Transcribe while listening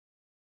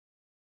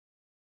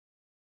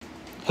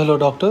Hello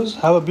doctors,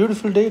 have a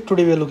beautiful day.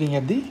 Today we are looking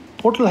at the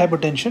portal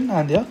hypertension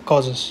and their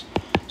causes.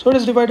 So it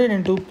is divided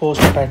into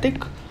post-hepatic,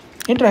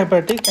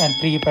 intrahepatic and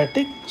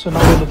prehepatic. So now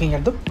we are looking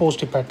at the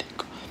post-hepatic.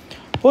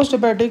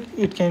 Post-hepatic,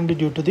 it can be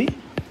due to the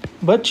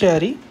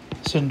Budd-Chiari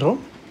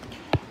syndrome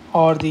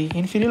or the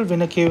inferior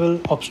vena cava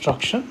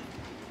obstruction.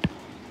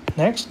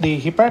 Next, the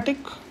hepatic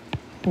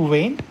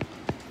vein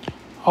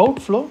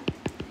outflow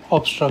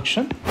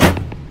obstruction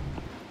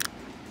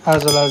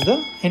as well as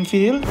the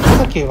inferior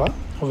vena cava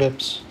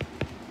webs.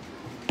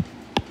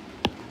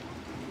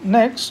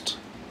 Next,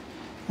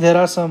 there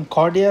are some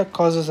cardiac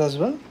causes as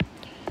well.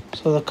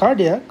 So the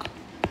cardiac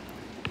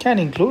can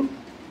include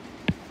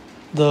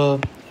the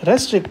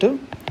restrictive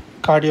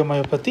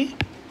cardiomyopathy,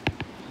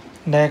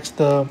 next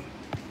the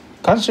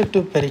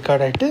constrictive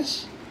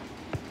pericarditis,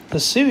 the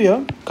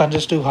severe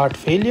congestive heart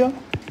failure,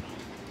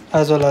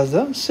 as well as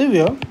the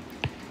severe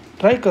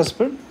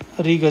tricuspid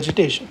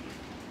regurgitation.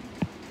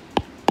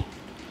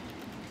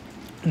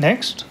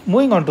 Next,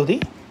 moving on to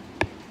the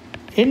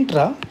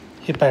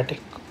intrahepatic.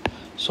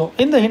 So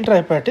in the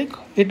intrahepatic,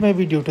 it may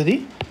be due to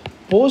the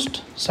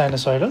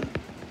post-sinusoidal.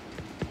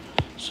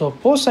 So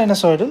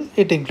post-sinusoidal,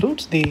 it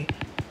includes the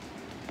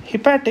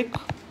hepatic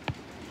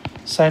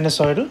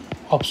sinusoidal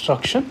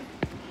obstruction.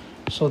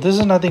 So this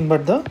is nothing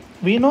but the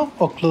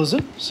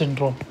veno-occlusive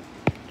syndrome.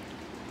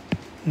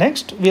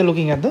 Next, we are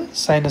looking at the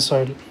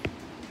sinusoidal.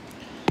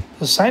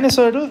 The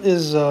sinusoidal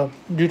is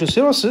due to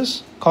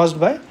cirrhosis caused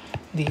by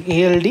the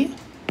ALD,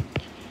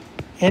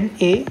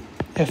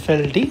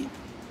 NAFLD.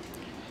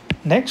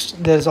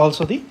 Next, there is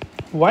also the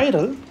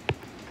viral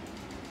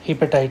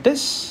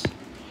hepatitis,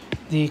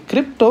 the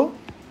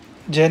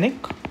cryptogenic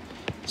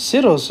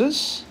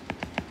cirrhosis.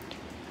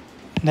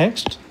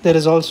 Next, there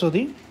is also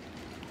the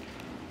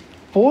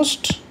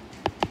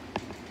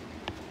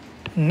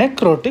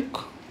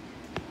post-necrotic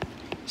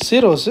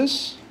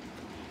cirrhosis,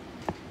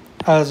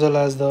 as well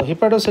as the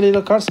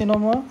hepatocellular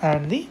carcinoma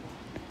and the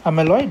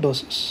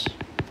amyloidosis.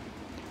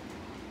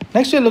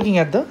 Next, we are looking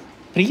at the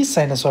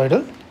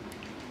pre-sinusoidal.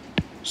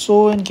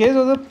 So in case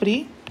of the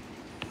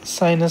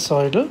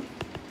pre-sinusoidal,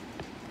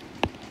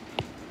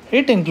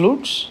 it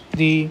includes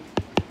the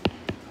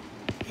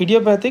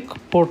idiopathic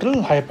portal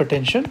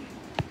hypertension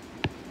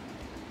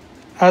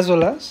as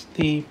well as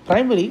the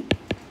primary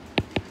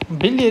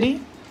biliary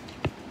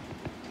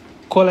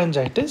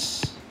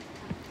cholangitis.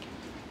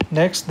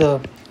 Next,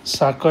 the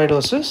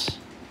sarcoidosis,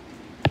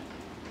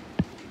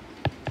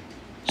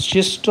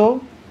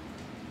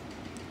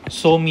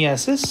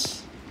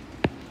 schistosomiasis,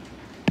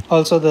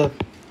 also the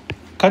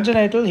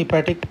congenital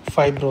hepatic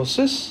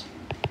fibrosis.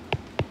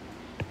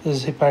 This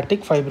is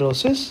hepatic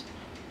fibrosis.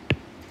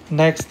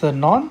 Next, the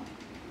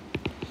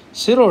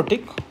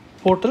non-cirrhotic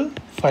portal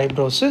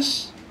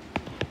fibrosis,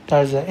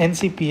 that is the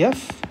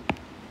NCPF.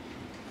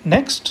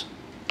 Next,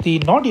 the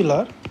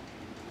nodular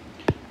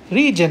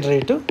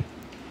regenerative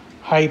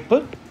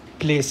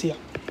hyperplasia.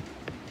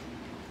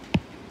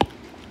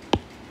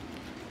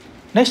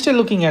 Next, we are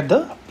looking at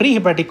the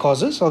prehepatic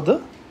causes of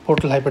the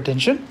portal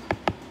hypertension.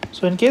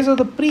 So in case of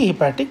the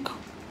prehepatic,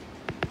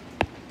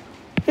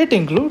 it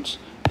includes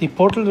the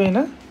portal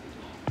venous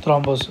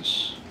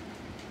thrombosis.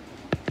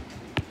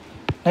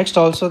 Next,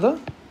 also the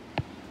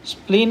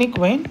splenic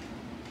vein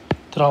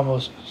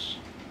thrombosis.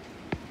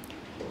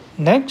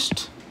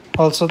 Next,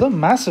 also the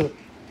massive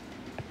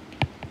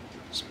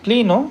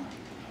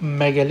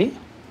splenomegaly,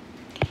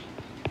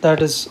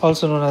 that is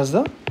also known as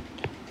the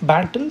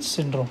Bantle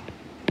syndrome.